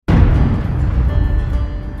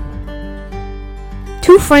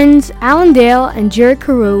friends Alan Dale and Jerry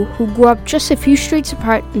Carew, who grew up just a few streets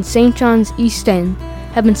apart in St. John's East End,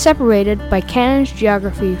 have been separated by Canada's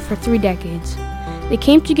geography for 3 decades. They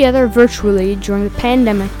came together virtually during the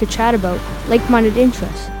pandemic to chat about like-minded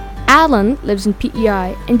interests. Alan lives in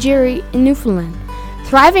PEI and Jerry in Newfoundland.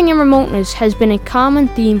 Thriving in remoteness has been a common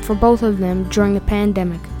theme for both of them during the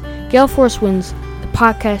pandemic. Gale Force Wins, the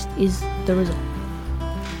podcast is the result.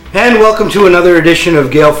 And welcome to another edition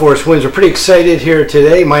of Gale Force Wins. We're pretty excited here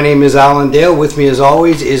today. My name is Alan Dale. With me as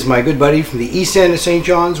always is my good buddy from the east end of St.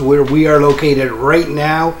 John's, where we are located right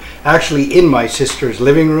now, actually in my sister's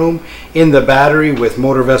living room, in the Battery with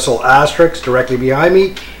motor vessel Asterix directly behind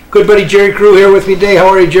me. Good buddy Jerry Carew here with me today. How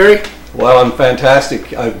are you, Jerry? Well, I'm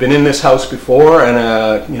fantastic. I've been in this house before, and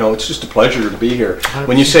it's just a pleasure to be here. 100%.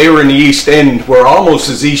 When you say we're in the East End, we're almost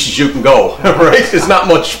as east as you can go, right? It's not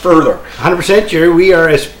much further. 100%, Jerry. We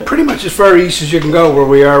are pretty much as far east as you can go where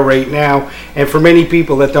we are right now. And for many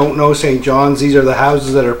people that don't know St. John's, these are the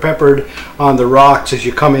houses that are peppered on the rocks as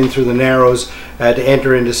you come in through the Narrows to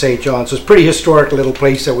enter into St. John's. So it's a pretty historic little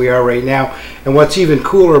place that we are right now. And what's even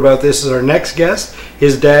cooler about this is our next guest.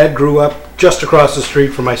 His dad grew up just across the street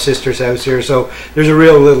from my sister's house here, so there's a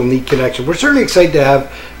real little neat connection. We're certainly excited to have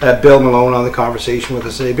Bill Malone on the conversation with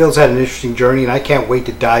us today. Bill's had an interesting journey, and I can't wait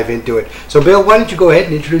to dive into it. So, Bill, why don't you go ahead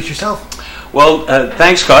and introduce yourself? Well,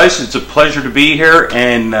 thanks, guys. It's a pleasure to be here,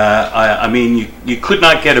 and I mean, you could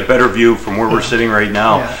not get a better view from where we're sitting right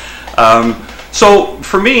now. Yeah. So,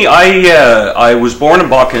 for me, I was born in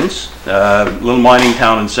Buckins, a little mining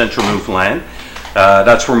town in central Newfoundland.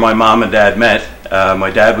 That's where my mom and dad met.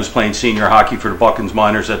 My dad was playing senior hockey for the Buckins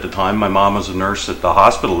Miners at the time. My mom was a nurse at the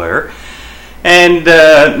hospital there. And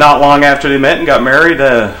not long after they met and got married,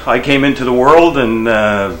 I came into the world,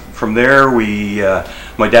 and from there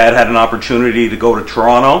my dad had an opportunity to go to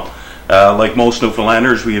Toronto. Like most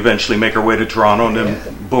Newfoundlanders, we eventually make our way to Toronto and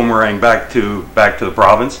then boomerang back to the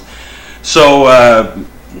province. So,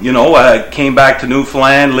 I came back to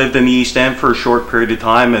Newfoundland, lived in the East End for a short period of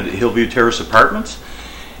time at Hillview Terrace Apartments.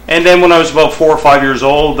 And then when I was about 4 or 5 years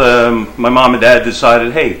old, my mom and dad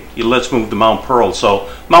decided, hey, let's move to Mount Pearl. So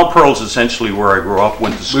Mount Pearl is essentially where I grew up,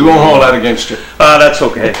 went to school. We won't hold that against you. That's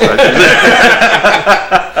okay.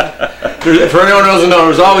 For anyone who doesn't know,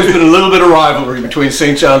 there's always been a little bit of rivalry between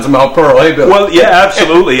St. John's and Mount Pearl, hey, Bill? Well, yeah,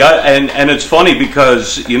 absolutely. And it's funny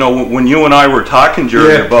because, when you and I were talking,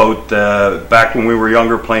 Jerry, about back when we were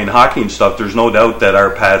younger playing hockey and stuff, there's no doubt that our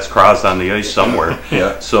paths crossed on the ice somewhere.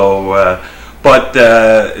 Yeah. So... But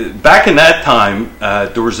back in that time,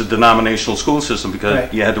 there was a denominational school system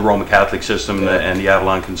because you had the Roman Catholic system and the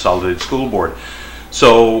Avalon Consolidated School Board.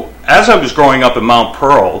 So as I was growing up in Mount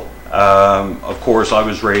Pearl, of course I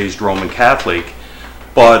was raised Roman Catholic,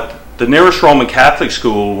 but the nearest Roman Catholic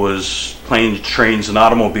school was planes, trains, and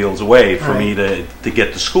automobiles away for me to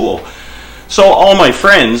get to school. So all my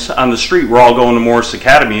friends on the street were all going to Morris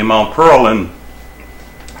Academy in Mount Pearl, and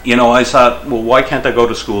I thought, well, why can't I go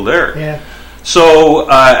to school there? Yeah. So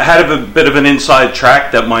I had a bit of an inside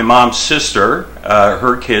track that my mom's sister,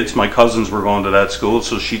 her kids, my cousins were going to that school,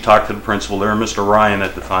 so she talked to the principal there, Mr. Ryan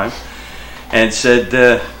at the time, and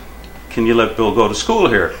said, can you let Bill go to school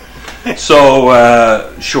here?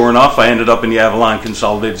 So sure enough, I ended up in the Avalon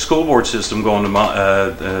Consolidated School Board system going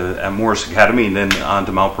to at Morris Academy and then on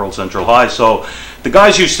to Mount Pearl Central High. So the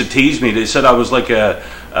guys used to tease me. They said I was like a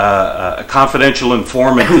confidential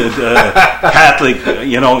informant, Catholic,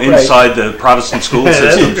 inside the Protestant school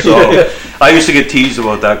system. So I used to get teased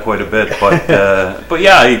about that quite a bit. But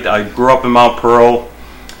yeah, I grew up in Mount Pearl,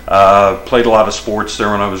 played a lot of sports there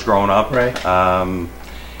when I was growing up. Right.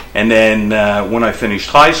 And then when I finished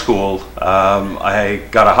high school, I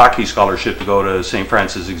got a hockey scholarship to go to St.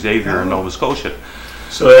 Francis Xavier in Nova Scotia.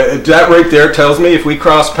 So that right there tells me if we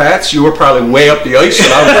crossed paths, you were probably way up the ice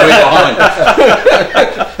and I was way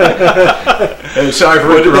behind. Sorry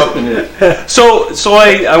for interrupting you. So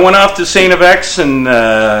I went off to St. FX and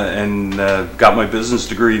got my business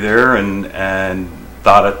degree there and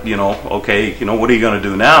thought, okay, what are you going to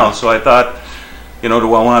do now? So I thought,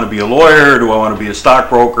 do I want to be a lawyer? Do I want to be a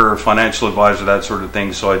stockbroker, financial advisor, that sort of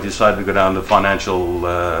thing? So I decided to go down the financial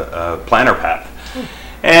planner path.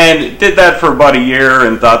 And did that for about a year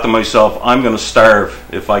and thought to myself, I'm going to starve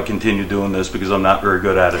if I continue doing this because I'm not very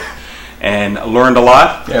good at it. And learned a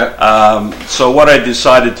lot. Yeah. So what I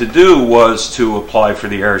decided to do was to apply for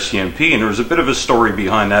the RCMP. And there was a bit of a story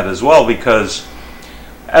behind that as well because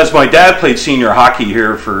as my dad played senior hockey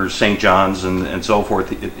here for St. John's and so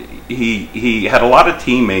forth, he had a lot of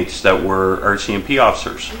teammates that were RCMP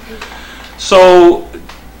officers. So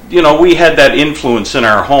you know, we had that influence in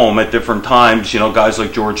our home at different times. You know, guys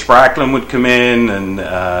like George Spracklin would come in, and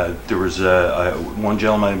there was one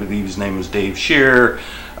gentleman, I believe his name was Dave Shear.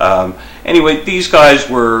 Anyway, these guys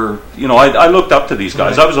were, you know, I looked up to these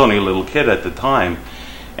guys. I was only a little kid at the time.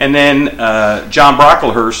 And then John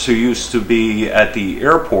Brocklehurst, who used to be at the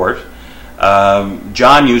airport,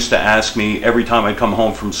 John used to ask me every time I'd come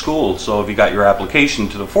home from school, so have you got your application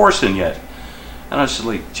to the force in yet? And I was just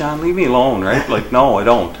like, John, leave me alone, right? Like, no, I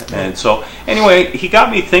don't. And so, anyway, he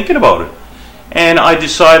got me thinking about it. And I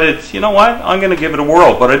decided, you know what, I'm going to give it a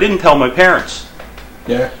whirl. But I didn't tell my parents.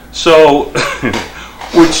 Yeah. So,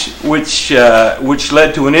 which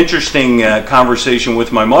led to an interesting conversation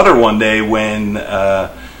with my mother one day when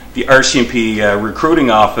the RCMP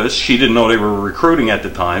recruiting office, she didn't know they were recruiting at the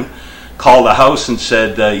time, called the house and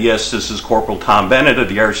said, yes, this is Corporal Tom Bennett of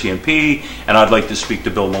the RCMP, and I'd like to speak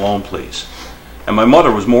to Bill Malone, please. And my mother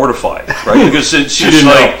was mortified, right? Because she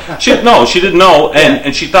didn't know. She didn't know,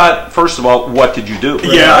 and she thought, first of all, what did you do?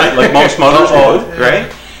 Yeah, right? Like most mothers would,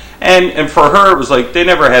 right? And for her, it was like they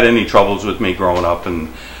never had any troubles with me growing up,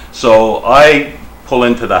 and so I pull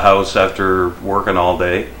into the house after working all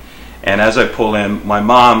day, and as I pull in, my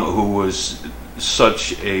mom, who was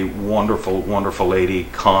such a wonderful, wonderful lady,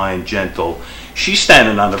 kind, gentle, she's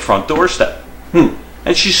standing on the front doorstep.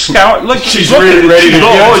 And she's scouring, like she's really ready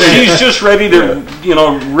she's just ready to, you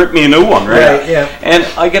know, rip me a new one, right? Yeah. And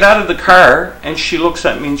I get out of the car, and she looks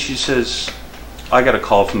at me and she says, I got a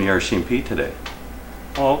call from the RCMP today.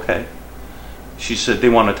 Oh, okay. She said, they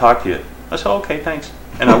want to talk to you. I said, okay, thanks.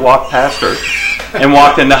 And I walked past her and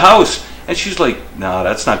walked in the house. And she's like, no,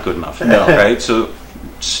 that's not good enough. No. Right? So,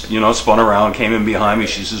 you know, spun around, came in behind me.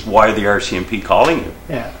 She says, why are the RCMP calling you?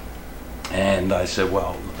 Yeah. And I said,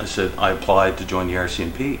 I applied to join the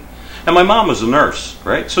RCMP. And my mom was a nurse,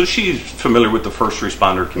 right? So she's familiar with the first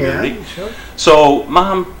responder community. Yeah, sure. So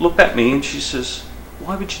Mom looked at me and she says,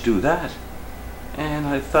 why would you do that? And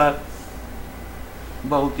I thought,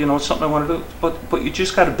 well, you know, it's something I want to do. But you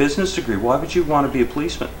just got a business degree. Why would you want to be a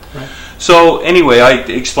policeman? Right. So anyway, I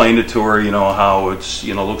explained it to her, you know, how it's,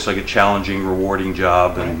 you know, looks like a challenging, rewarding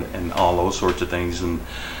job and all those sorts of things. And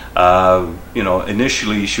you know,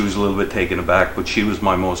 initially she was a little bit taken aback, but she was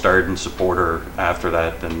my most ardent supporter after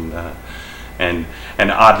that. And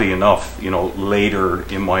oddly enough, you know, later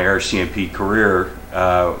in my RCMP career,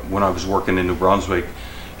 when I was working in New Brunswick,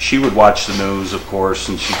 she would watch the news, of course,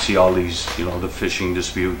 and she'd see all these, you know, the fishing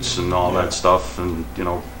disputes and all that stuff, and, you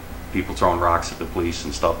know, people throwing rocks at the police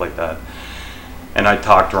and stuff like that. And I'd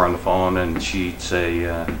talk to her on the phone, and she'd say,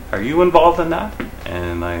 are you involved in that?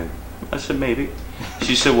 And I said, maybe.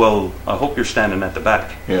 She said, well, I hope you're standing at the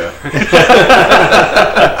back. Yeah.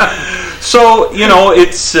 So, you know,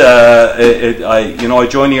 it's, I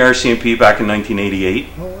joined the RCMP back in 1988.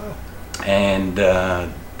 Oh, wow.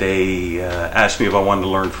 And they asked me if I wanted to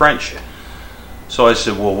learn French. So I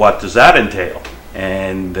said, well, what does that entail?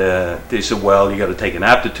 And they said, well, you got to take an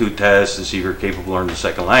aptitude test to see if you're capable of learning a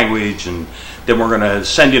second language, and then we're going to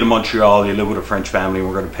send you to Montreal. You live with a French family, and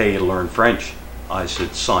we're going to pay you to learn French. I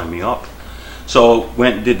said, sign me up. So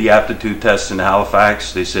went and did the aptitude test in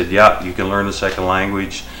Halifax. They said, yeah, you can learn a second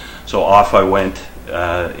language. So off I went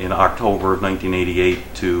in October of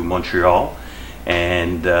 1988 to Montreal,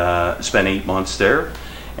 and spent 8 months there,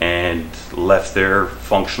 and left there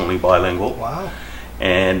functionally bilingual. Wow.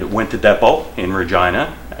 And went to Depot in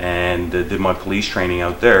Regina and did my police training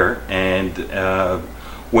out there. And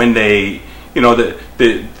when they, you know,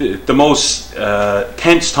 the most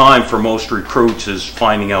tense time for most recruits is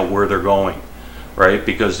finding out where they're going, right?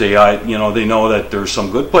 Because they know that there's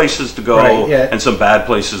some good places to go, right, yeah, and some bad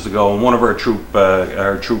places to go. And one of our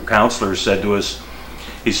troop counselors said to us,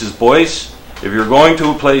 he says, boys, if you're going to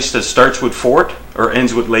a place that starts with fort or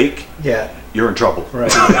ends with lake, yeah, you're in trouble.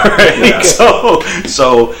 Right. Right? Yeah.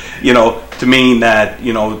 So, you know, to mean that,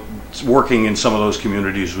 you know, working in some of those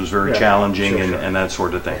communities was very challenging, sure. And that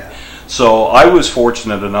sort of thing. Yeah. So I was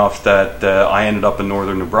fortunate enough that I ended up in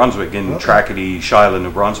northern New Brunswick, in Tracadie, Shiloh,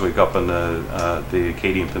 New Brunswick, up in the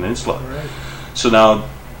Acadian Peninsula. Right. So now,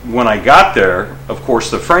 when I got there, of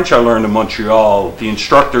course, the French I learned in Montreal, the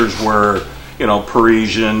instructors were, you know,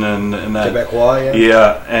 Parisian and that. Quebecois, yeah.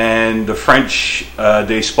 Yeah, and the French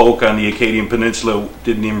they spoke on the Acadian Peninsula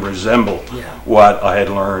didn't even resemble what I had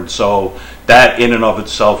learned. So that in and of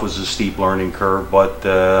itself was a steep learning curve, but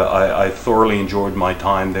I thoroughly enjoyed my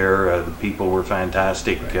time there. The people were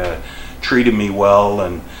fantastic, treated me well,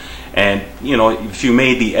 and you know, if you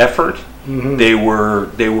made the effort, they were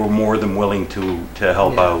more than willing to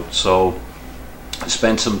help out. So I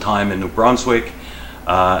spent some time in New Brunswick.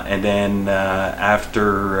 And then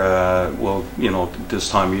after, well, you know, this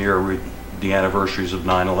time of year, we'd the anniversaries of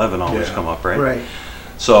 9/11 always Yeah. come up, right? Right.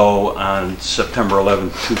 So on September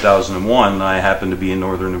 11th, 2001, I happened to be in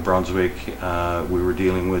northern New Brunswick. We were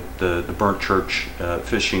dealing with the Burnt Church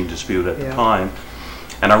fishing dispute at the Yeah. time.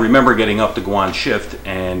 And I remember getting up to go on shift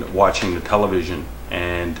and watching the television,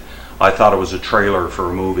 and I thought it was a trailer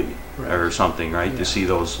for a movie or something, right? To see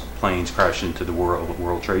those planes crash into the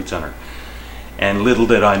World Trade Center. And little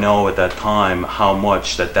did I know at that time how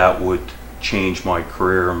much that would change my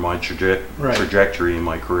career and my trajectory in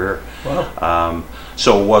my career. Wow.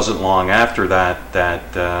 So it wasn't long after that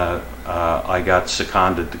I got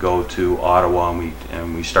seconded to go to Ottawa,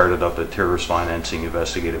 and we started up the terrorist financing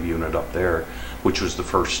investigative unit up there, which was the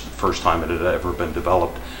first time it had ever been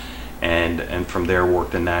developed, and from there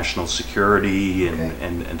worked in national security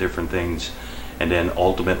and different things, and then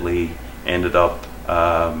ultimately ended up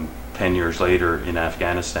 10 years later in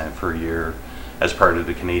Afghanistan for a year as part of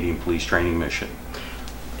the Canadian Police Training Mission.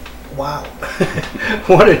 Wow.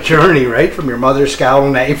 What a journey, right? From your mother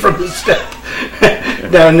scowling at you from the step.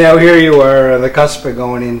 Now here you are on the cusp of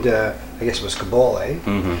going into, I guess it was Kabul, eh?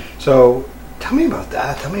 Mm-hmm. So tell me about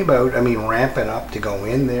that. Tell me about, ramping up to go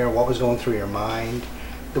in there. What was going through your mind?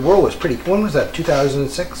 The world was pretty, when was that,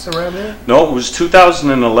 2006 around there? No, it was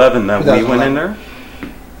 2011 that we went in there.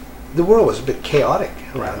 The world was a bit chaotic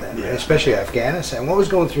around then, right? Especially Afghanistan. What was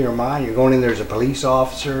going through your mind? You're going in there as a police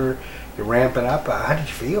officer, you're ramping up. How did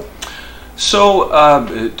you feel? So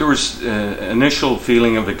there was initial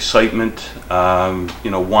feeling of excitement,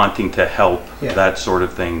 wanting to help, that sort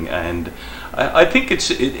of thing. And I think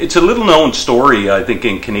it's a little known story, I think,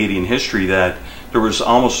 in Canadian history that there was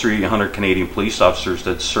almost 300 Canadian police officers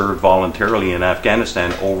that served voluntarily in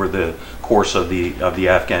Afghanistan over the course of the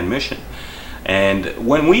Afghan mission. And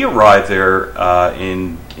when we arrived there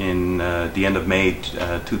in the end of May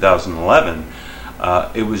 2011,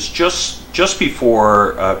 it was just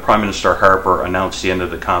before Prime Minister Harper announced the end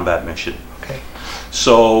of the combat mission. Okay.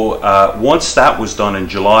 So once that was done in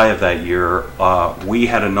July of that year, we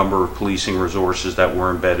had a number of policing resources that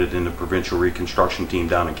were embedded in the provincial reconstruction team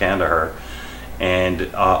down in Kandahar,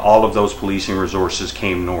 and all of those policing resources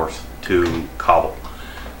came north to Kabul.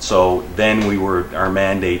 So then our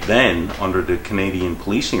mandate then under the Canadian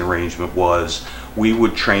policing arrangement was we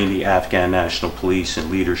would train the Afghan National Police in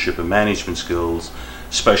leadership and management skills,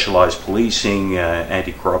 specialized policing,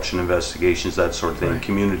 anti-corruption investigations, that sort of thing,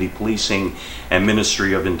 community policing, and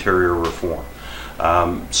Ministry of Interior reform.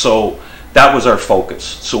 So that was our focus.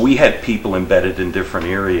 So we had people embedded in different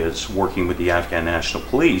areas working with the Afghan National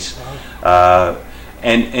Police.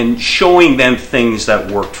 And showing them things that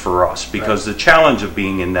worked for us, because the challenge of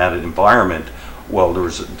being in that environment, well,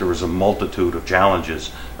 there was a multitude of challenges,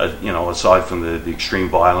 aside from the extreme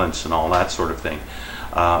violence and all that sort of thing,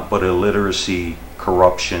 but illiteracy,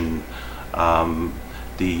 corruption,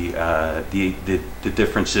 the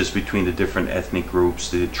differences between the different ethnic groups,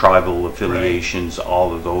 the tribal affiliations,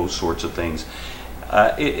 all of those sorts of things.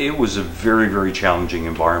 It was a very, very challenging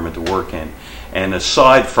environment to work in, and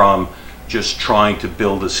aside from just trying to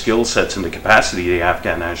build the skill sets and the capacity of the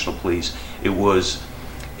Afghan National Police, you were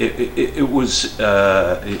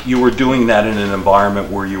doing that in an environment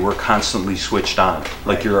where you were constantly switched on,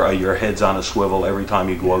 like your head's on a swivel every time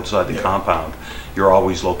you go outside the compound. You're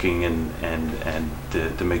always looking and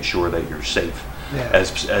to make sure that you're safe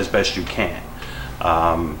as best you can.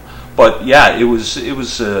 But yeah, it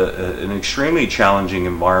was an extremely challenging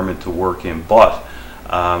environment to work in, but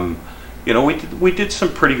we did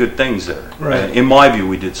some pretty good things there. Right. In my view,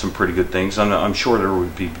 we did some pretty good things. I'm sure there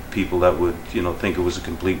would be people that would, think it was a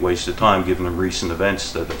complete waste of time given the recent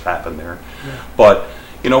events that have happened there. Yeah. But,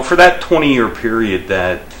 for that 20-year period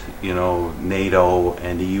that, NATO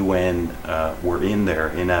and the UN were in there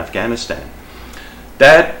in Afghanistan,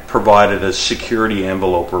 that provided a security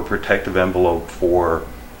envelope or protective envelope for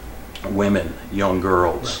women, young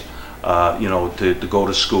girls. Right. To go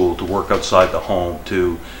to school, to work outside the home,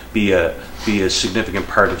 to be a significant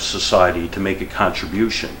part of society, to make a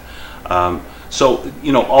contribution. So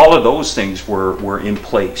all of those things were in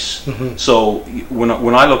place. Mm-hmm. So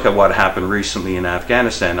when I look at what happened recently in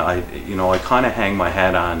Afghanistan, I kind of hang my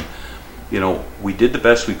hat on, we did the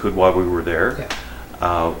best we could while we were there.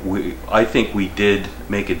 Yeah. I think we did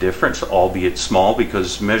make a difference, albeit small,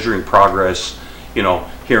 because measuring progress,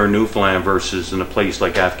 here in Newfoundland versus in a place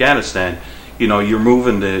like Afghanistan, you're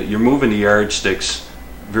moving the yardsticks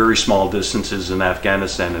very small distances in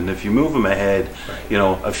Afghanistan, and if you move them ahead,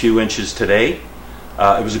 a few inches today,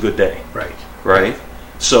 it was a good day. Right.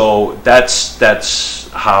 So that's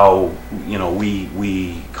how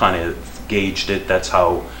we kind of gauged it. That's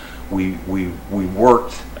how we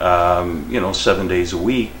worked. 7 days a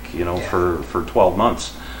week. For 12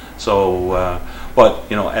 months. So, but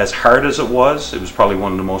you know, as hard as it was probably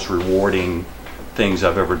one of the most rewarding things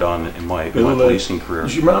I've ever done in my policing career.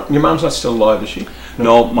 Is your mom's not still alive, is she?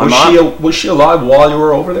 No, my mom. Was she alive while you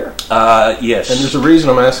were over there? Yes. And there's a reason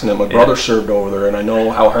I'm asking that. My brother served over there, and I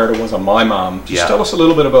know how hard it was on my mom. Just tell us a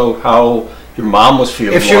little bit about how your mom was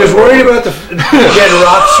feeling. If she was worried about the getting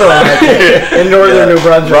rocks thrown at you in northern New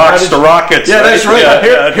Brunswick. Rocks to rockets. Yeah, that's right.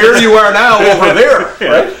 Yeah, here you are now over there.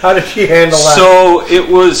 Right? How did she handle that? So it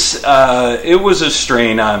was a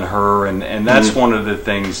strain on her, and that's one of the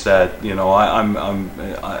things that, you know, I'm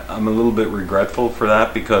a little bit regretful for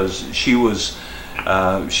that, because she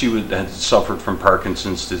had suffered from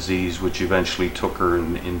Parkinson's disease, which eventually took her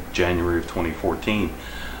in January of 2014.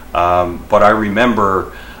 But I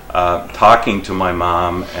remember talking to my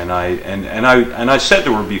mom, and I said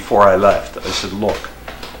to her before I left, I said, look,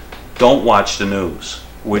 don't watch the news,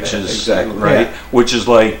 which is exactly right, which is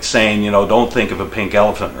like saying, you know, don't think of a pink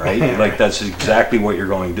elephant, right? Like that's exactly what you're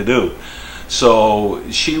going to do. So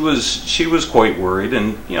she was quite worried,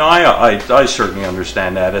 and you know, I certainly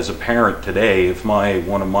understand that as a parent today. If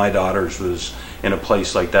one of my daughters was in a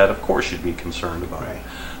place like that, of course you'd be concerned about it.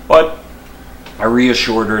 But I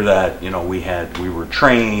reassured her that, you know, we were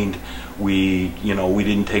trained, we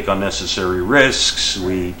didn't take unnecessary risks,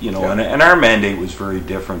 and our mandate was very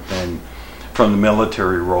different than from the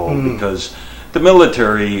military role, because the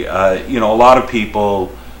military, a lot of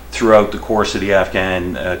people throughout the course of the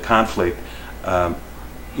Afghan conflict,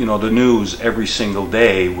 the news every single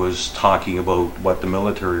day was talking about what the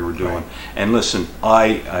military were doing. And listen, I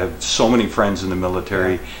have so many friends in the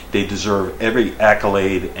military. They deserve every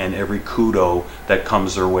accolade and every kudo that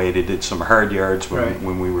comes their way. They did some hard yards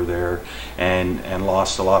when we were there, and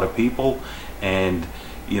lost a lot of people. And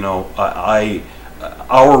you know,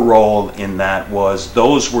 our role in that was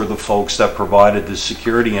those were the folks that provided the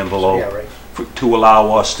security envelope to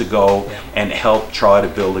allow us to go and help try to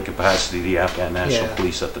build the capacity of the Afghan National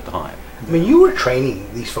Police at the time. I mean, you were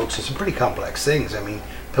training these folks in some pretty complex things. I mean,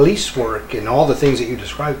 police work and all the things that you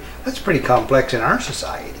described, that's pretty complex in our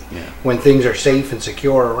society. When things are safe and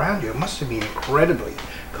secure around you, it must have been incredibly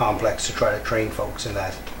complex to try to train folks in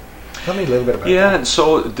that. Tell me a little bit about that. Yeah,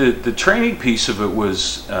 so the training piece of it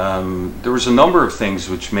was, there was a number of things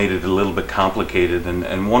which made it a little bit complicated,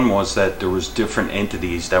 and one was that there was different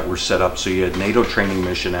entities that were set up. So you had NATO Training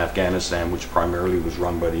Mission Afghanistan, which primarily was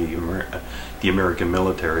run by the American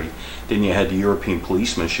military. Then you had the European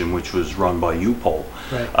Police Mission, which was run by UPOL.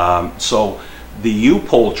 So the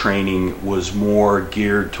UPOL training was more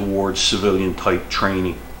geared towards civilian type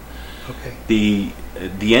training. The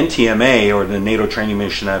NTMA, or the NATO Training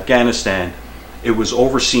Mission Afghanistan, it was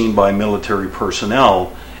overseen by military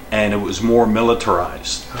personnel, and it was more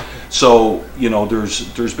militarized. So, you know,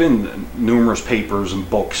 there's been numerous papers and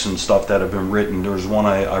books and stuff that have been written. There's one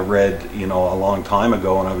I read, you know, a long time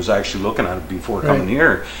ago, and I was actually looking at it before coming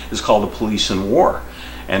here. It's called The Police in War,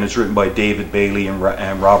 and it's written by David Bailey and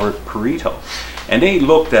Robert Perito. And they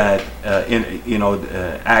looked at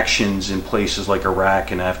actions in places like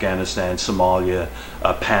Iraq and Afghanistan, Somalia,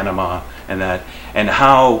 Panama, and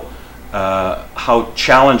how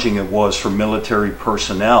challenging it was for military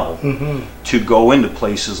personnel to go into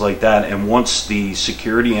places like that. And once the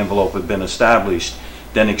security envelope had been established,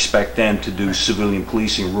 then expect them to do civilian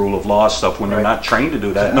policing, rule of law stuff when they're not trained to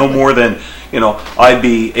do that. No more than, you know, I'd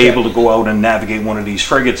be able to go out and navigate one of these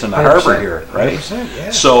frigates in the harbor here, right?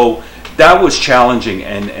 So that was challenging,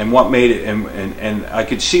 and what made it, and I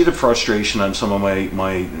could see the frustration on some of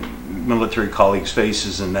my military colleagues'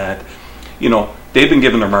 faces in that, you know, they've been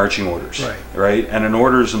given their marching orders, right? And an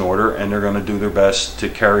order is an order, and they're going to do their best to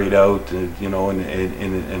carry it out, you know,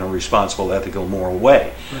 in a responsible, ethical, moral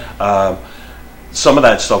way. Some of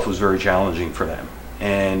that stuff was very challenging for them,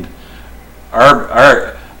 and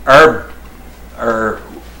our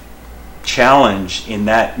challenge in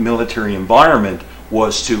that military environment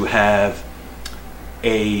was to have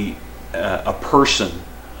a person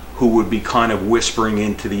who would be kind of whispering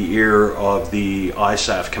into the ear of the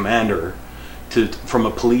ISAF commander from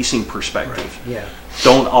a policing perspective.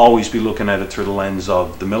 Don't always be looking at it through the lens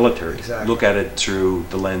of the military. Look at it through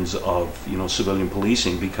the lens of, you know, civilian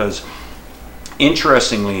policing, because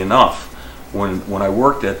interestingly enough, when I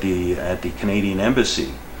worked at the Canadian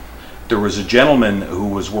Embassy, there was a gentleman who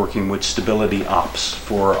was working with Stability Ops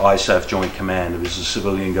for ISAF Joint Command. It was a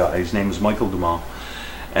civilian guy. His name was Michael Dumont.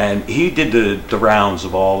 And he did the rounds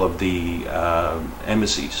of all of the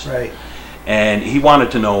embassies. And he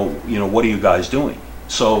wanted to know, you know, what are you guys doing?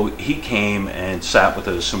 So he came and sat with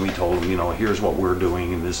us, and we told him, you know, here's what we're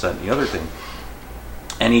doing, and this, that, and the other thing.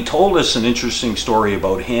 And he told us an interesting story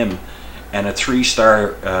about him and a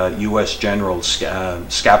 3-star U.S. general,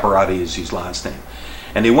 Scaparrotti is his last name.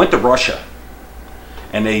 And they went to Russia,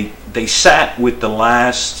 and they sat with the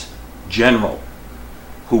last general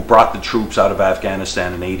who brought the troops out of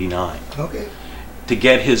Afghanistan in '89. Okay. To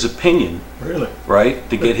get his opinion. Really? Right?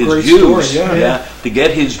 To get his Great views. story, yeah. To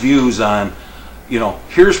get his views on,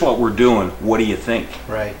 here's what we're doing. What do you think?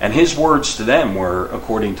 Right. And his words to them were,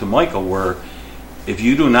 according to Michael, were, if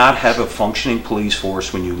you do not have a functioning police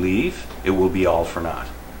force when you leave, it will be all for naught.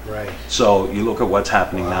 Right. So you look at what's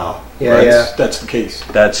happening now. Yeah, Right. yeah. That's the case.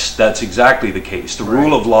 That's exactly the case. The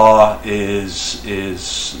rule of law is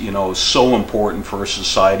so important for a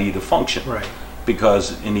society to function. Right.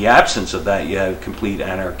 Because in the absence of that, you have complete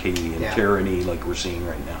anarchy and Yeah. tyranny like we're seeing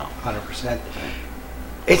right now. 100%.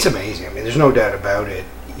 It's amazing. I mean, there's no doubt about it.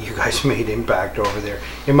 You guys made impact over there.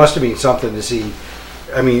 It must have been something to see.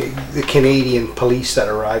 I mean, the Canadian police that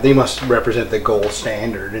arrived, they must represent the gold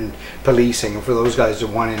standard in policing. And for those guys that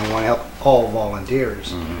want in and want help, all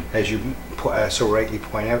volunteers, as you so rightly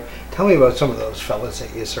point out. Tell me about some of those fellas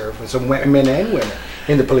that you serve with, some men and women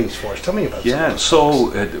in the police force. Tell me about some of those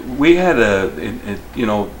so we had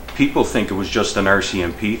people think it was just an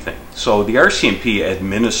RCMP thing. So the RCMP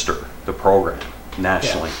administer the program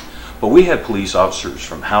nationally. But we had police officers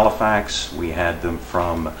from Halifax, we had them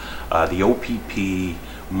from the OPP,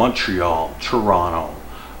 Montreal, Toronto,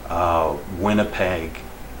 Winnipeg,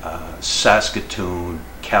 Saskatoon,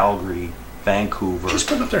 Calgary, Vancouver. Just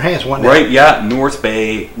put up their hands one day. Right, yeah, North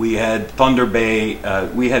Bay, we had Thunder Bay,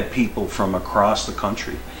 we had people from across the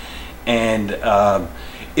country. And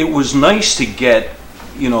it was nice to get,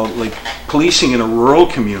 like policing in a rural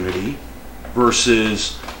community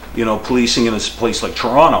versus policing in a place like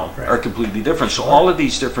Toronto are completely different. So all of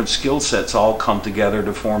these different skill sets all come together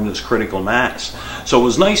to form this critical mass. So it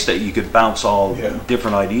was nice that you could bounce all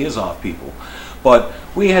different ideas off people. But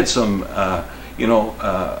we had some,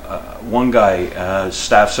 one guy,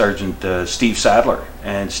 Staff Sergeant Steve Sadler,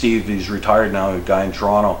 and Steve is retired now, a guy in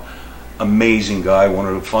Toronto. Amazing guy, one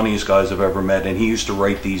of the funniest guys I've ever met, and he used to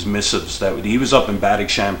write these missives. He was up in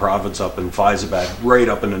Badakhshan province, up in Faizabad, right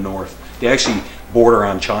up in the north. They actually border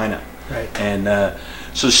on China. Right. And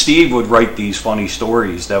so Steve would write these funny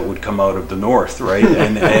stories that would come out of the north, right?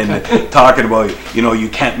 and talking about, you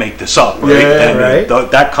can't make this up, right?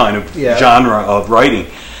 That kind of genre of writing.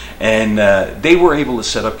 And they were able to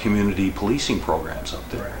set up community policing programs up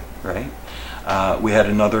there, right? We had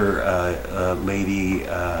another lady,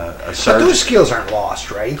 a sergeant. But those skills aren't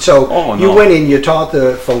lost, right? So you went in, you taught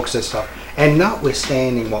the folks this stuff, and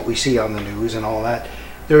notwithstanding what we see on the news and all that,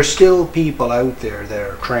 there are still people out there that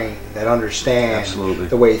are trained, that understand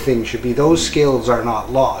the way things should be. Those skills are not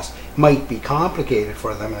lost. Might be complicated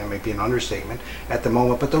for them, and that might be an understatement at the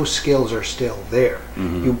moment, but those skills are still there.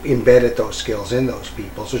 You embedded those skills in those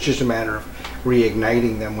people, so it's just a matter of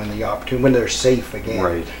reigniting them when the opportunity, when they're safe again.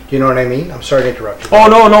 Right. Do you know what I mean? I'm sorry to interrupt you. Oh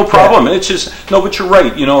no problem. It's just but you're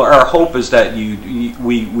right. Our hope is that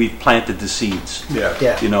we've planted the seeds.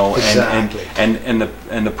 Exactly. And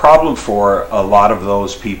the problem for a lot of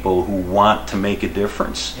those people who want to make a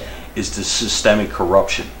difference is the systemic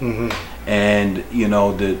corruption. And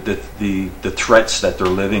the threats that they're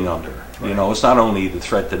living under. It's not only the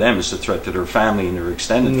threat to them; it's the threat to their family and their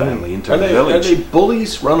exted family into the village. Are they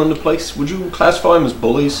bullies running the place? Would you classify them as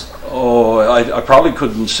bullies? Oh, I probably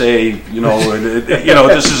couldn't say.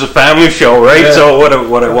 This is a family show, right? Yeah. So what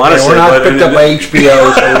I want to say, we're not picked up by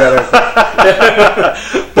HBO, so we gotta.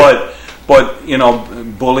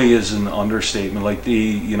 But bully is an understatement. Like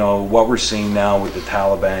what we're seeing now with the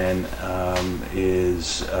Taliban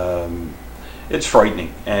is it's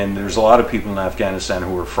frightening, and there's a lot of people in Afghanistan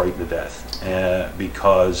who are frightened to death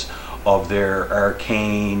because of their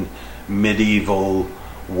arcane medieval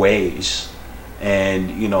ways, and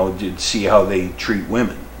to see how they treat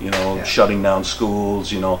women. Shutting down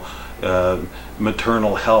schools.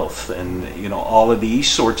 Maternal health, and all of these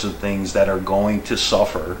sorts of things that are going to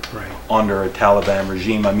suffer under a Taliban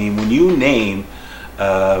regime. I mean, when you name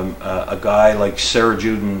a guy like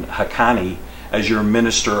Sirajuddin Haqqani as your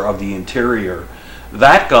Minister of the Interior,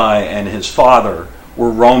 that guy and his father were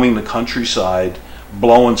roaming the countryside,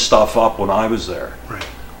 blowing stuff up when I was there. Right.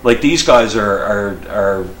 Like, these guys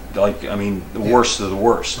are like, the worst of the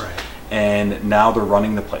worst. Right. And now they're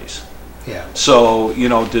running the place. Yeah. So,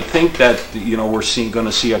 to think that, we're going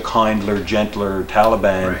to see a kinder, gentler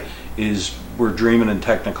Taliban is, we're dreaming in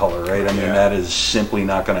Technicolor, right? I mean, that is simply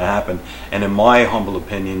not going to happen. And in my humble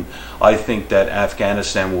opinion, I think that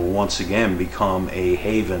Afghanistan will once again become a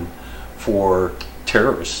haven for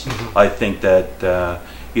terrorists. I think that,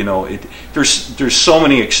 there's so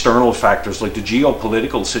many external factors, like the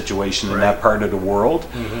geopolitical situation in that part of the world.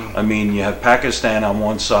 I mean, you have Pakistan on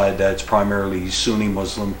one side that's primarily Sunni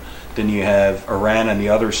Muslim, then you have Iran on the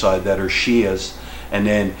other side that are Shias, and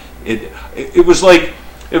then it was like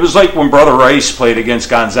when Brother Rice played against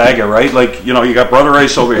Gonzaga, right? Like, you got Brother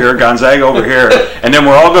Rice over here, Gonzaga over here, and then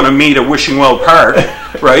we're all going to meet at Wishing Well Park,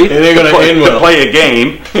 right? And they're going to play a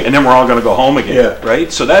game, and then we're all going to go home again, right?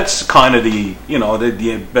 So that's kind of the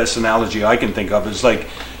best analogy I can think of is like,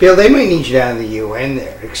 Bill, they might need you down in the UN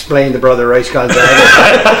there to explain the Brother Rice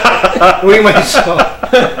Gonzaga. We might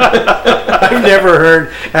I've never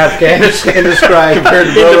heard Afghanistan described here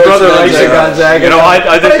the Brother Rice Gonzaga.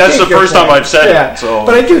 I think that's the first time I've said it. So.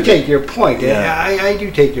 But I do take your point. Yeah. I do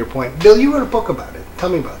take your point. Bill, you wrote a book about it. Tell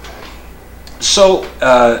me about that. So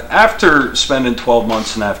after spending 12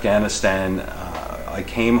 months in Afghanistan, I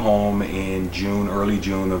came home in early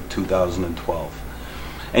June of 2012.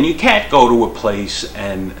 And you can't go to a place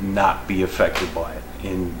and not be affected by it.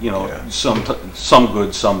 Some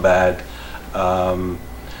good, some bad.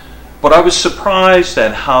 But I was surprised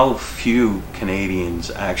at how few Canadians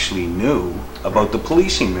actually knew about the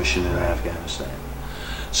policing mission in Afghanistan.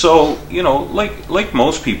 So, like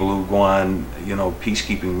most people who go on,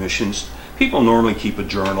 peacekeeping missions, people normally keep a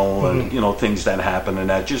journal and, things that happen and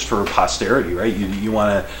that just for posterity, right? You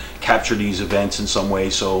want to capture these events in some way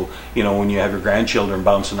so, when you have your grandchildren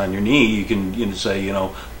bouncing on your knee, you can say,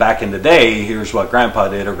 back in the day, here's what Grandpa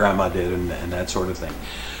did or Grandma did and that sort of thing.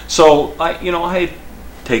 So, I had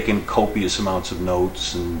taken copious amounts of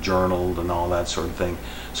notes and journaled and all that sort of thing.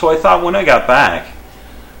 So I thought when I got back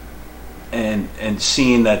and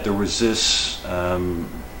seeing that there was this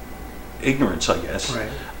ignorance, I guess,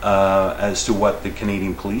 as to what the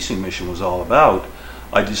Canadian policing mission was all about,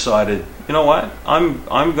 I decided, you know what, I'm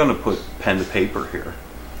going to put pen to paper here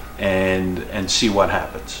and see what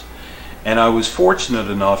happens. And I was fortunate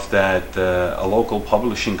enough that a local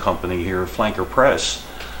publishing company here, Flanker Press,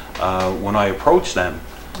 when I approached them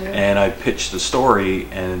and I pitched the story,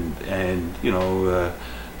 and the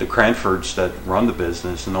Cranfords that run the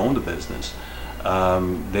business and own the business,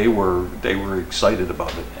 they were excited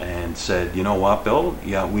about it and said, you know what, Bill,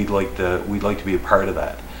 yeah, we'd like to be a part of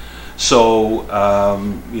that. So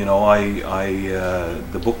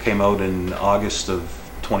the book came out in August of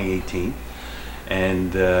 2018,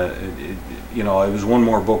 and it was one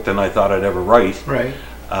more book than I thought I'd ever write. Right.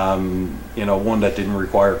 One that didn't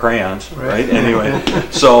require crayons, right? Anyway,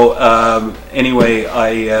 so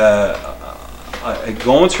I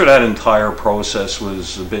going through that entire process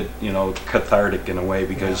was a bit, cathartic in a way,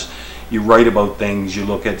 because you write about things, you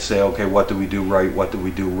look at, say, okay, what do we do right? What do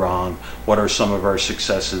we do wrong? What are some of our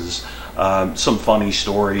successes? Some funny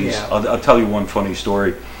stories. Yeah. I'll tell you one funny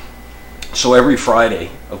story. So every Friday,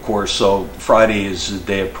 of course, so Friday is the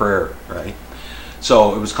day of prayer, right?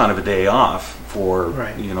 So it was kind of a day off for,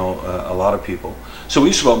 a lot of people. So we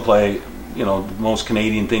used to go out and play, the most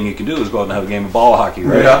Canadian thing you can do is go out and have a game of ball hockey,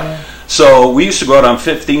 right? Yeah. So we used to go out on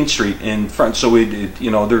 15th Street in front. So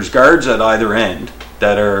there's guards at either end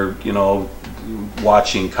that are,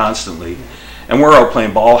 watching constantly. And we're out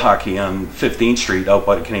playing ball hockey on 15th Street out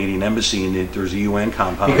by the Canadian Embassy, and there's a UN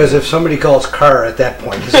compound. Because if somebody calls car at that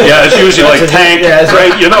point, it's usually like tank,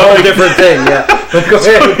 right? A whole different thing, yeah. But go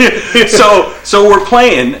ahead. So we're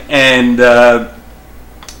playing, and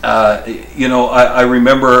I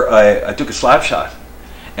remember I took a slap shot,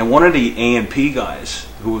 and one of the A&P guys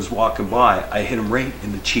who was walking by, I hit him right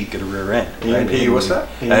in the cheek at the rear end. A&P, what's that?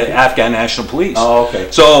 Afghan National Police. Oh,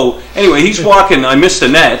 okay. So anyway, he's walking. I missed the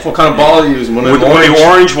net. What kind of ball are you using? One of the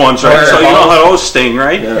orange ones, right? So you know how those sting,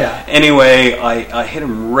 right? Yeah. Anyway, I hit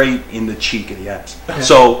him right in the cheek of the ass. Yeah.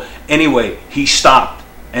 So anyway, he stopped.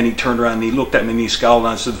 And he turned around and he looked at me and he scowled,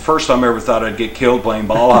 and I said, the first time I ever thought I'd get killed playing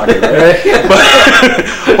ball hockey. Right?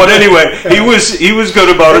 but anyway, he was good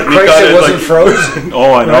about it. It wasn't frozen.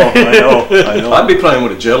 Oh, I know. I'd be playing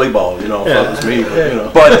with a jelly ball, if that was me.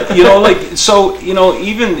 But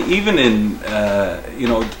even in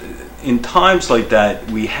in times like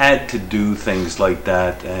that, we had to do things like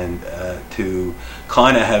that, and to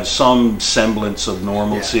kind of have some semblance of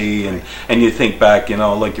normalcy. And you think back,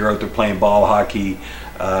 like you're out there playing ball hockey.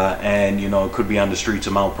 And it could be on the streets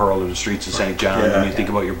of Mount Pearl or the streets of St. John, and you think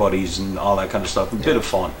about your buddies and all that kind of stuff. A bit of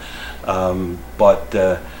fun, but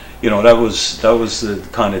that was the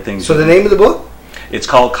kind of thing. So the name of the book? It's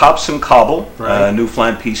called Cops and Kabul, New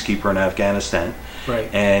Flan Peacekeeper in Afghanistan.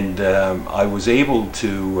 Right. And I was able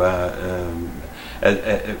to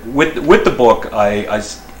with the book. I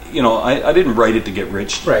didn't write it to get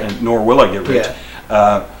rich, right. Nor will I get rich.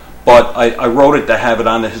 Yeah. but I wrote it to have it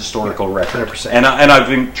on the historical record. 100%. And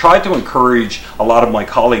I've tried to encourage a lot of my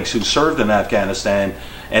colleagues who served in Afghanistan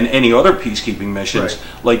and any other peacekeeping missions,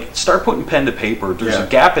 like, start putting pen to paper. There's a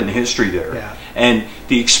gap in history there. Yeah. And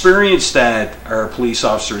the experience that our police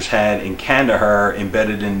officers had in Kandahar,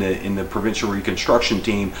 embedded in the provincial reconstruction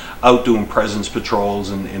team, out doing presence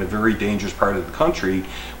patrols in a very dangerous part of the country,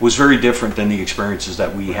 was very different than the experiences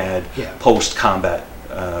that we had post-combat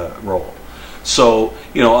role. So,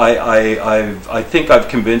 you know, I think I've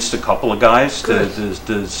convinced a couple of guys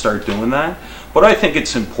to start doing that. But I think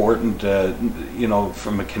it's important, you know,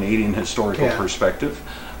 from a Canadian historical perspective.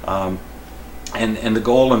 And the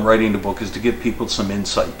goal in writing the book is to give people some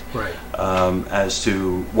insight as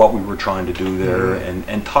to what we were trying to do there,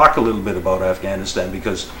 and talk a little bit about Afghanistan,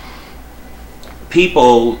 because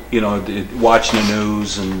people, you know, watching the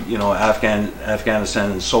news, and, you know,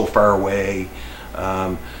 Afghanistan is so far away.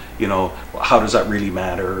 You know, how does that really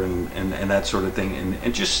matter, and that sort of thing,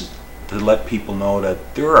 and just to let people know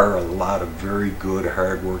that there are a lot of very good,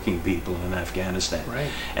 hard-working people in Afghanistan,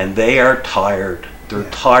 and they are tired. They're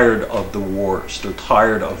tired of the wars. They're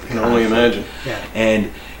tired of the conflict. I can only imagine.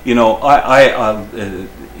 And, you know,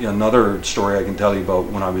 another story I can tell you about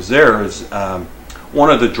when I was there is one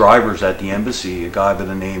of the drivers at the embassy, a guy by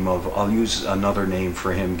the name of, I'll use another name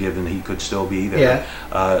for him given he could still be there,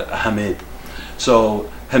 Hamid. So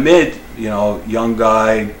Hamid, you know, young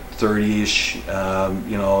guy, 30-ish,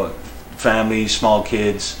 you know, family, small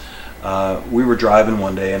kids. We were driving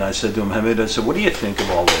one day, and I said to him, Hamid, I said, what do you think of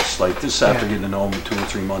all this? Like, this after getting to know him 2 or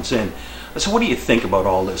 3 months in. I said, what do you think about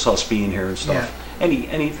all this, us being here and stuff? And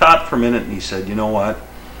he thought for a minute, and he said, you know what?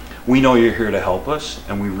 We know you're here to help us,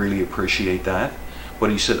 and we really appreciate that. But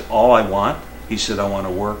he said, all I want, he said, I want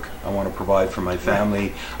to work. I want to provide for my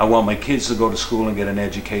family. I want my kids to go to school and get an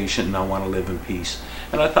education, and I want to live in peace.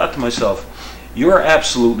 And I thought to myself, you're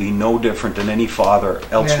absolutely no different than any father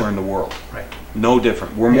elsewhere in the world. No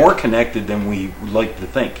different. We're more connected than we would like to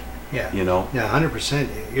think. You know?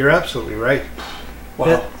 100%. You're absolutely right.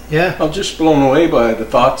 Wow. I'm just blown away by the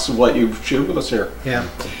thoughts of what you've shared with us here.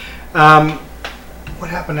 What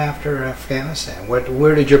happened after Afghanistan?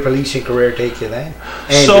 Where did your policing career take you then?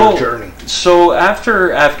 And your journey? So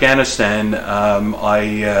after Afghanistan,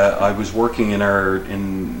 I was working in our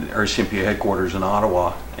RCMP headquarters in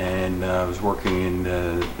Ottawa, and I was working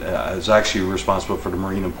I was actually responsible for the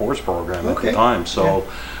Marine and Ports program at the time. So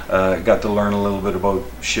got to learn a little bit about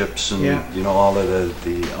ships and you know, all of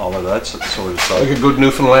that sort of stuff. Like a good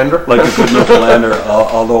Newfoundlander. Like a good Newfoundlander.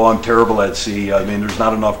 Although I'm terrible at sea. I mean, there's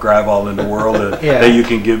not enough gravel in the world that you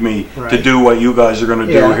can give me to do what you guys are going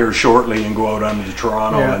to do here shortly and go out onto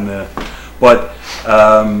Toronto.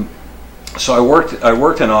 So I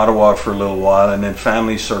worked in Ottawa for a little while, and then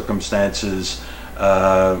family circumstances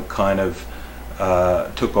kind of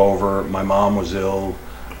took over. My mom was ill.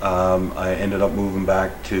 I ended up moving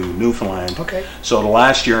back to Newfoundland. So the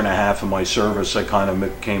last year and a half of my service, I kind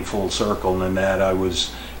of came full circle in that I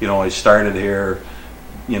was, you know, I started here,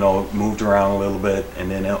 you know, moved around a little bit, and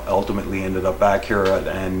then ultimately ended up back here,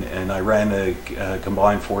 and I ran the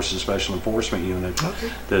Combined Forces Special Enforcement Unit,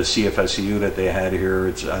 the CFSU that they had here.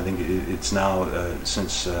 I think it's now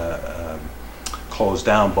since closed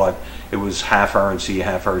down, but it was half RNC,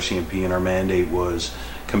 half RCMP, and our mandate was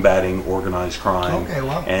combating organized crime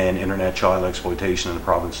and internet child exploitation in the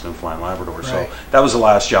province of Newfoundland and Labrador. So that was the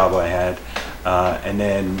last job I had, and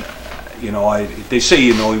then, you know, they say,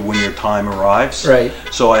 you know, when your time arrives.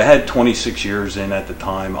 So I had 26 years in at the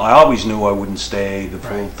time. I always knew I wouldn't stay the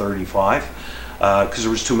full 35 because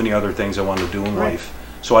there was too many other things I wanted to do in life.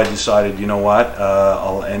 So I decided, you know what,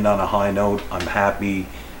 I'll end on a high note. I'm happy,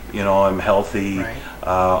 you know, I'm healthy.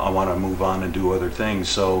 I want to move on and do other things.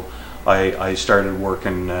 So I started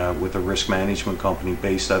working with a risk management company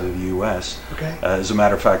based out of the U.S. As a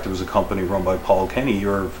matter of fact, it was a company run by Paul Kenny,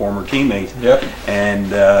 your former teammate. And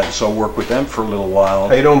so I worked with them for a little while.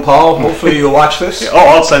 How you doing, Paul? Hopefully you'll watch this. Oh,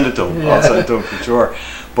 I'll send it to him. I'll send it to him for sure.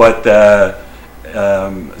 But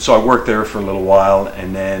so I worked there for a little while,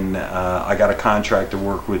 and then I got a contract to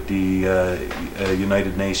work with the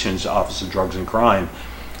United Nations Office of Drugs and Crime,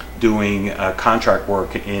 doing contract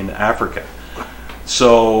work in Africa.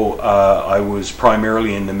 So I was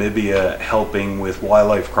primarily in Namibia helping with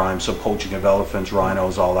wildlife crime, so poaching of elephants,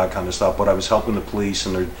 rhinos, all that kind of stuff. But I was helping the police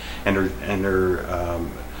and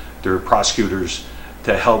their prosecutors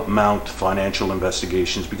to help mount financial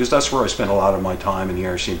investigations, because that's where I spent a lot of my time in the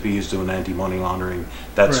RCMP, is doing anti-money laundering,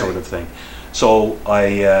 that sort of thing. So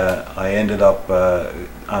I ended up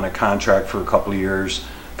on a contract for a couple of years.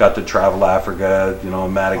 Got to travel Africa, you know,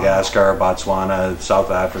 Madagascar, Botswana, South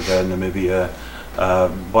Africa, Namibia. a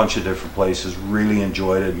bunch of different places. Really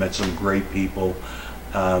enjoyed it. Met some great people.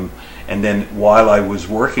 And then while I was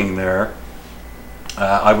working there,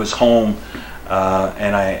 I was home,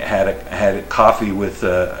 and I had a coffee with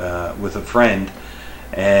a friend,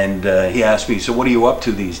 and he asked me, "So what are you up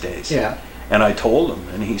to these days?" Yeah. And I told him,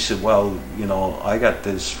 and he said, "Well, you know, I got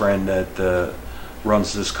this friend that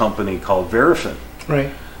runs this company called Verifin."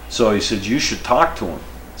 Right. So he said, "You should talk to him."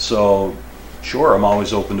 So, sure, I'm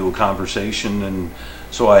always open to a conversation, and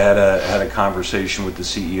so I had a conversation with the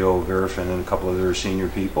CEO of Verifin and a couple of their senior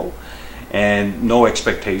people, and no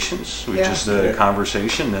expectations. It was just a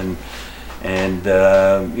conversation, and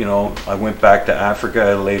you know, I went back to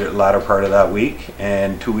Africa latter part of that week,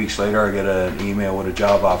 and 2 weeks later I get an email with a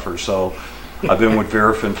job offer. So I've been with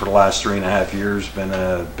Verifin for the last 3.5 years. Been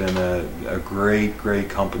a great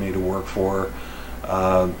company to work for.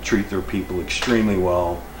 Treat their people extremely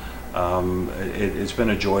well. It's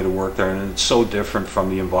been a joy to work there, and it's so different from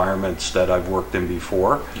the environments that I've worked in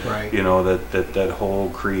before. Right. You know, that whole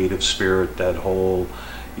creative spirit, that whole,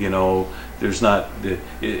 you know, it's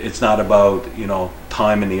not about, you know,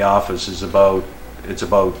 time in the office. It's about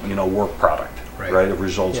you know, work product, right? A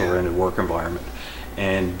results-oriented work environment.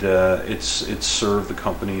 And it's served the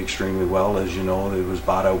company extremely well. As you know, it was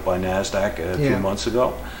bought out by NASDAQ a few months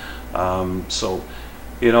ago. So,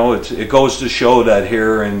 you know, it goes to show that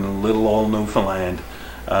here in little old Newfoundland,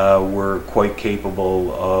 we're quite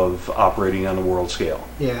capable of operating on a world scale.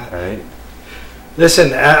 Yeah. Right?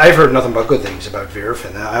 Listen, I've heard nothing but good things about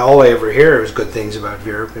Verifin. All I ever hear is good things about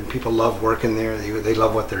Verifin. People love working there. They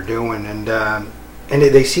love what they're doing, and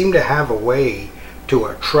they seem to have a way to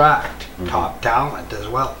attract top talent as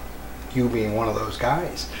well. You being one of those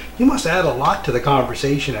guys, you must add a lot to the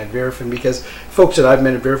conversation at Verifin, because folks that I've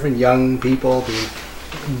met at Verifin, young people being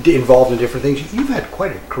involved in different things, you've had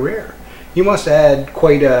quite a career. You must add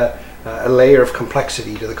quite a layer of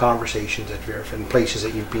complexity to the conversations at Verifin, places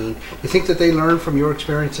that you've been. You think that they learn from your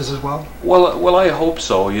experiences as well? Well, I hope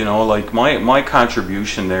so. You know, like my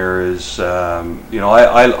contribution there is, you know,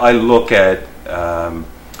 I look at.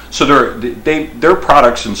 So their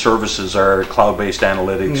products and services are cloud-based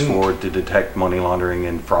analytics to detect money laundering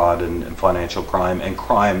and fraud and financial crime and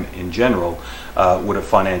crime in general with a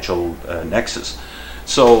financial nexus.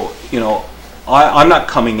 So, you know, I'm not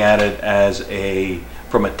coming at it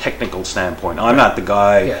from a technical standpoint. I'm not the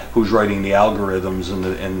guy who's writing the algorithms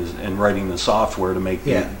and writing the software to make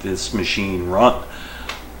this machine run.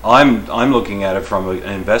 I'm looking at it from an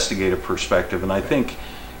investigative perspective, and I think,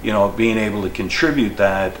 you know, being able to contribute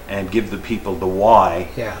that and give the people the why.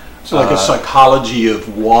 Yeah. So like a psychology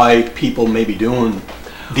of why people may be doing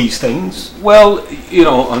these things? Well, you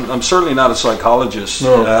know, I'm certainly not a psychologist,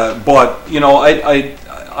 but, you know,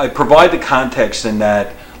 I provide the context in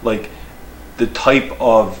that, like, the type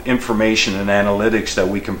of information and analytics that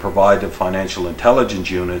we can provide to financial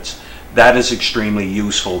intelligence units, that is extremely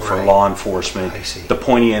useful for law enforcement, the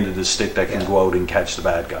pointy end of the stick that can go out and catch the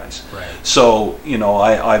bad guys. Right. So, you know,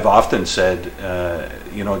 I've often said,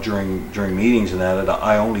 you know, during meetings and that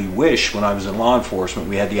I only wish when I was in law enforcement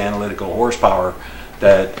we had the analytical horsepower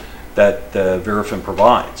that Verifin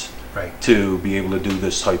provides to be able to do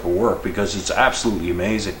this type of work, because it's absolutely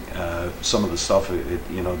amazing, some of the stuff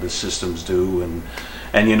you know, the systems do,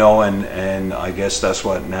 and you know, and I guess that's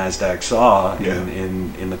what NASDAQ saw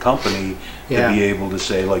in the company, to be able to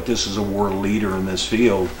say, like, this is a world leader in this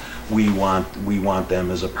field. We want them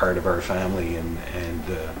as a part of our family, and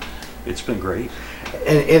it's been great.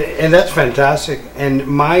 And that's fantastic. And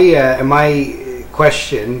my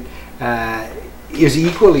question is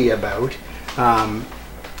equally about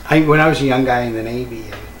when I was a young guy in the Navy, and,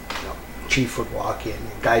 you know, chief would walk in,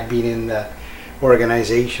 a guy had been in the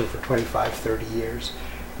organization for 25, 30 years.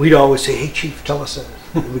 We'd always say, "Hey, Chief, tell us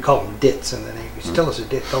we call them DITs in the Navy. Tell us a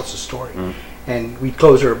DIT, tell us a story." And we'd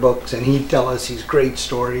close our books, and he'd tell us these great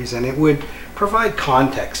stories, and it would provide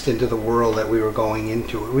context into the world that we were going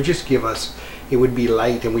into. It would just give us, it would be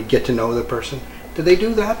light, and we'd get to know the person. Do they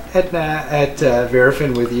do that at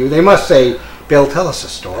Verifin with you? They must say, "Bill, tell us a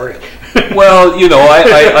story." Well, you know,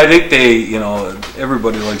 I think they, you know,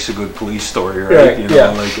 everybody likes a good police story, right? You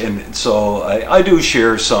know, like, and so I do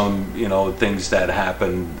share some, you know, things that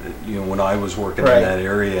happened, you know, when I was working in that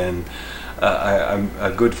area, and I'm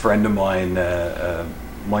a good friend of mine,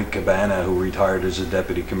 Mike Cabana, who retired as a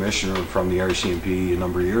deputy commissioner from the RCMP a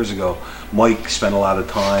number of years ago. Mike spent a lot of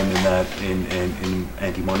time in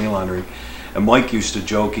anti-money laundering. And Mike used to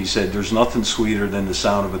joke, he said, "There's nothing sweeter than the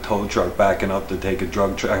sound of a tow truck backing up to take a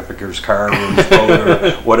drug trafficker's car or his boat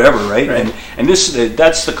or whatever," right? And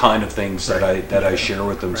that's the kind of things that I share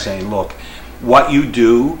with them, saying, look, what you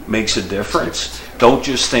do makes a difference. Don't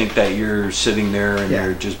just think that you're sitting there and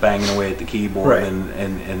you're just banging away at the keyboard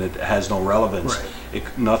and it has no relevance.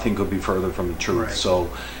 Nothing could be further from the truth. So,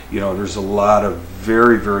 there's a lot of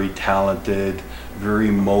very, very talented,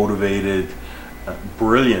 very motivated,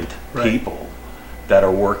 brilliant people that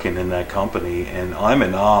are working in that company, and I'm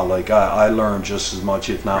in awe. Like I learned just as much,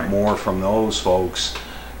 if not more, from those folks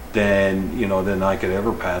than I could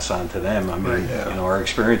ever pass on to them. I mean, our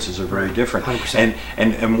experiences are very different. 100%.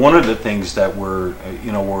 And one of the things that we're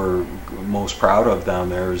most proud of down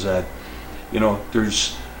there is that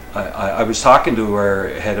there's. I was talking to our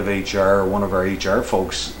head of HR, one of our HR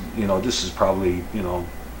folks. This is probably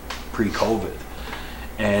pre-COVID,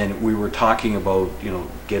 and we were talking about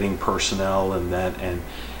getting personnel and that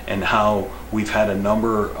and how we've had a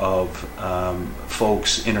number of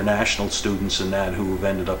folks, international students and that, who have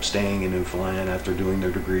ended up staying in Newfoundland after doing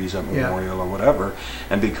their degrees at Memorial or whatever,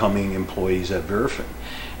 and becoming employees at Verfin.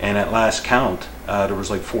 And at last count, there was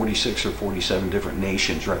like 46 or 47 different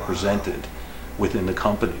nations represented within the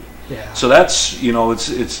company. Yeah. So that's,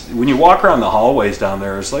 it's when you walk around the hallways down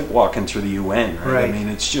there, it's like walking through the UN, right? I mean,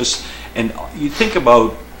 it's just, and you think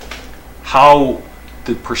about how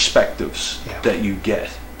the perspectives that you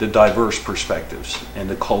get, the diverse perspectives and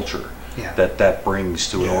the culture that brings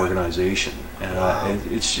to an organization.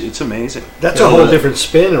 It's amazing. That's a whole different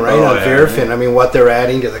spin, right, on Verfin. I mean, what they're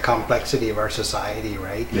adding to the complexity of our society,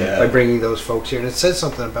 right, by bringing those folks here. And it says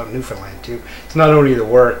something about Newfoundland, too. It's not only the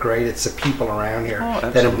work, right, it's the people around here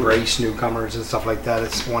that embrace newcomers and stuff like that.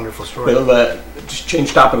 It's a wonderful story. Well, just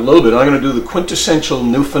change topic a little bit. I'm going to do the quintessential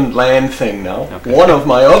Newfoundland thing now. Okay. One of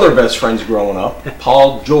my other best friends growing up,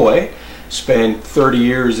 Paul Joy, spent 30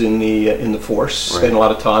 years in the force, spent a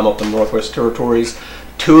lot of time up in Northwest Territories.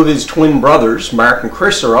 Two of his twin brothers, Mark and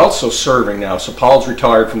Chris, are also serving now. So Paul's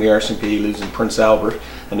retired from the RCMP, lives in Prince Albert,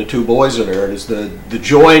 and the two boys are there. Does the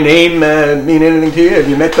Joy name mean anything to you? Have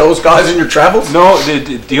you met those guys in your travels? No,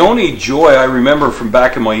 the only Joy I remember from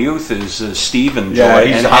back in my youth is Stephen Joy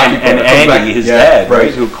and Andy, his dad,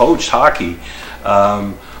 right, who coached hockey.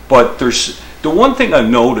 But there's the one thing I've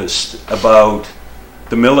noticed about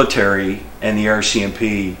the military and the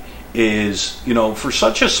RCMP is, for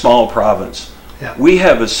such a small province, we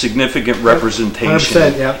have a significant representation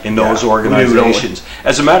in those organizations.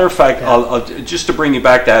 As a matter of fact, I'll just to bring you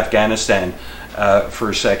back to Afghanistan for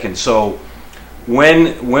a second. So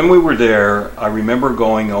when we were there, I remember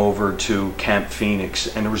going over to Camp Phoenix,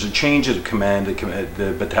 and there was a change of command.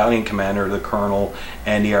 The battalion commander, the colonel,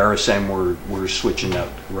 and the RSM were switching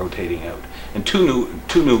out, rotating out, and two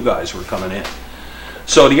new guys were coming in.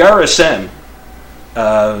 So the RSM,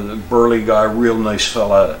 burly guy, real nice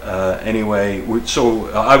fella. Anyway, so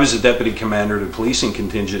I was the deputy commander of the policing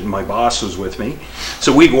contingent, and my boss was with me.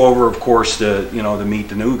 So we go over, of course, to meet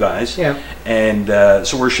the new guys. Yeah. And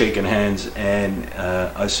so we're shaking hands, and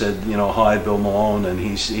I said, hi, Bill Malone, and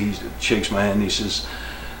he shakes my hand. And he says,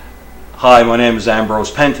 hi, my name is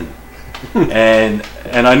Ambrose Penton, and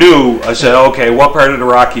I knew. I said, okay, what part of the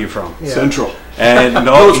Rock are you from? Yeah. Central. And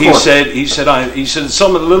no, he said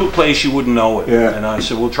some of the little place you wouldn't know it. Yeah. And I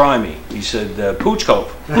said, well, try me. He said, Pooch Cove.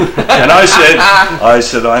 And I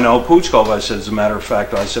said, I know Pooch Cove. I said, as a matter of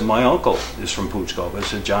fact, I said, my uncle is from Pooch Cove. I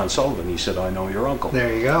said, John Sullivan. He said, I know your uncle.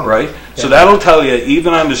 There you go. Right? Yeah. So that'll tell you,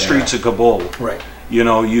 even on the streets of Kabul, right,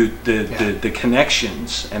 the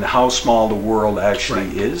connections and how small the world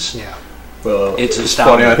actually is. Yeah. Well, it's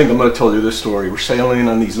funny. I think I'm going to tell you this story. We're sailing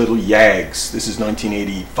on these little yags. This is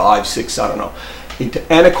 1985, 6, I don't know, into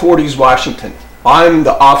Anacortes, Washington. I'm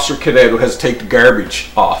the officer cadet who has to take the garbage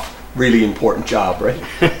off. Really important job, right?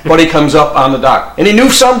 Buddy comes up on the dock. Any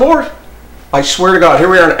Newfs on board? I swear to God, here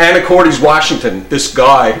we are in Anacortes, Washington. This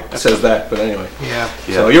guy says that, but anyway. Yeah.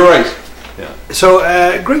 So you're right. Yeah. So,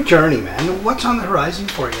 great journey, man. What's on the horizon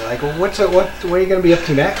for you? Like, what are you going to be up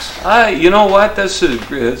to next? You know what? That's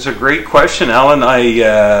a great question, Alan.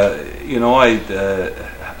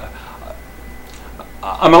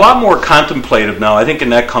 I'm a lot more contemplative now. I think,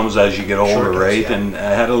 and that comes as you get older, right? Yeah. And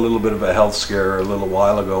I had a little bit of a health scare a little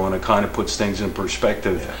while ago, and it kind of puts things in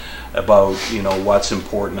perspective about what's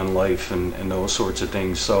important in life and those sorts of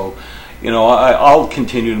things. So, I'll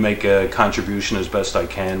continue to make a contribution as best I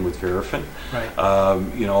can with Verfin. Right.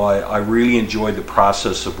 I really enjoy the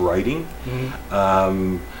process of writing.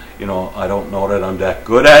 Mm-hmm. I don't know that I'm that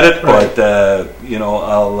good at it, right, but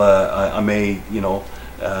I may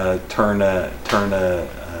turn a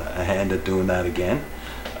hand at doing that again,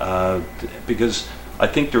 because I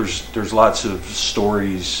think there's lots of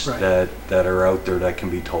stories that are out there that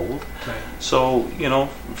can be told. Right. So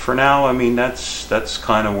for now, I mean that's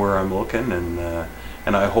kind of where I'm looking, and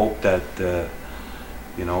I hope that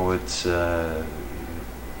it's I'll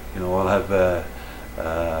have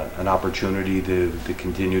an opportunity to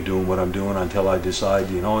continue doing what I'm doing until I decide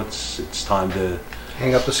it's time to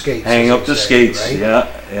hang up the skates. Hang up the skates, right?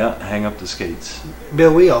 Yeah, hang up the skates.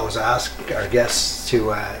 Bill, we always ask our guests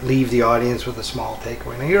to leave the audience with a small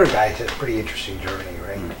takeaway. Now, you're a guy who's had a pretty interesting journey,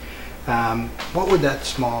 right? What would that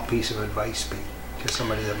small piece of advice be to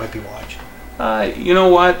somebody that might be watching? You know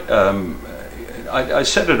what? I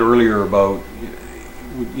said it earlier about,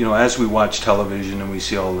 as we watch television and we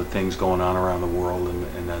see all the things going on around the world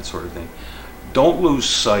and that sort of thing, don't lose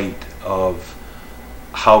sight of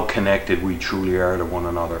how connected we truly are to one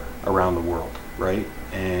another around the world, right?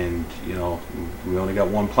 And we only got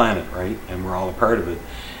one planet, right? And we're all a part of it.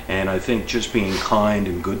 And I think just being kind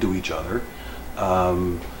and good to each other,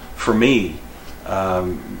 for me,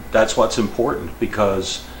 that's what's important,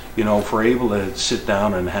 because if we're able to sit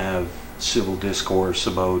down and have civil discourse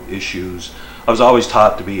about issues, I was always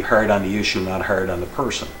taught to be hard on the issue, not hard on the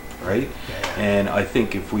person, right? Yeah. And I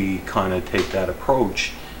think if we kind of take that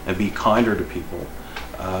approach and be kinder to people,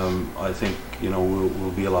 I think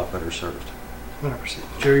we'll be a lot better served.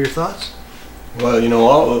 100%. Share your thoughts? Well,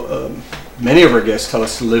 many of our guests tell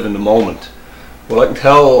us to live in the moment. Well, I can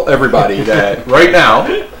tell everybody that right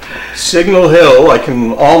now, Signal Hill, I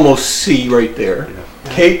can almost see right there. Yeah.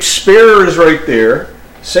 Cape Spear is right there.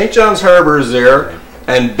 St. John's Harbor is there.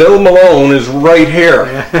 And Bill Malone is right here.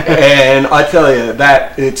 And I tell you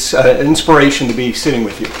that it's an inspiration to be sitting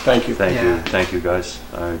with you. Thank you. Thank you guys.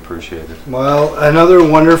 I appreciate it. Well, another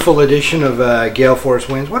wonderful edition of Gale Force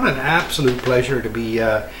Winds. What an absolute pleasure to be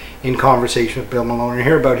in conversation with Bill Malone and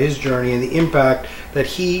hear about his journey and the impact that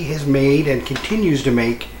he has made and continues to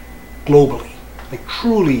make globally, like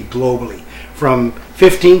truly globally. From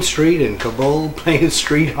 15th Street in Kabul, playing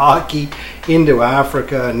street hockey, into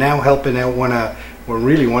Africa, now helping out one of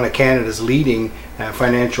Canada's leading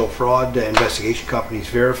financial fraud investigation companies,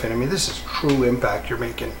 Verafin. I mean, this is true impact you're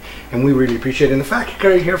making, and we really appreciate it. And the fact you're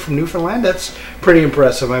carrying here from Newfoundland, that's pretty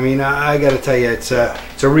impressive. I mean, I got to tell you, it's a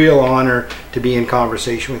real honor to be in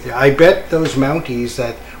conversation with you. I bet those Mounties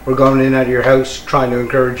that were going in and out of your house trying to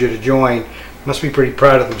encourage you to join must be pretty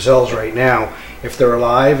proud of themselves right now, if they're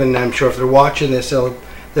alive. And I'm sure if they're watching this,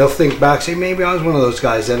 they'll think back, say, maybe I was one of those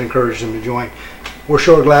guys that encouraged them to join. We're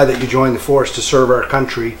sure glad that you joined the force to serve our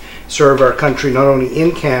country not only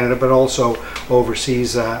in Canada but also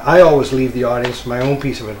overseas. I always leave the audience with my own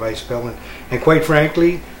piece of advice, Bill, and quite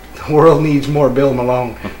frankly, the world needs more Bill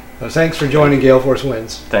Malone. So thanks for joining Gale Force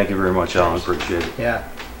Winds. Thank you very much, Alan. Appreciate it. Yeah.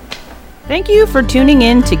 Thank you for tuning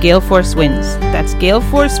in to Gale Force Winds. That's Gale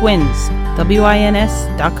Force Winds,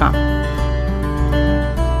 WINS.com.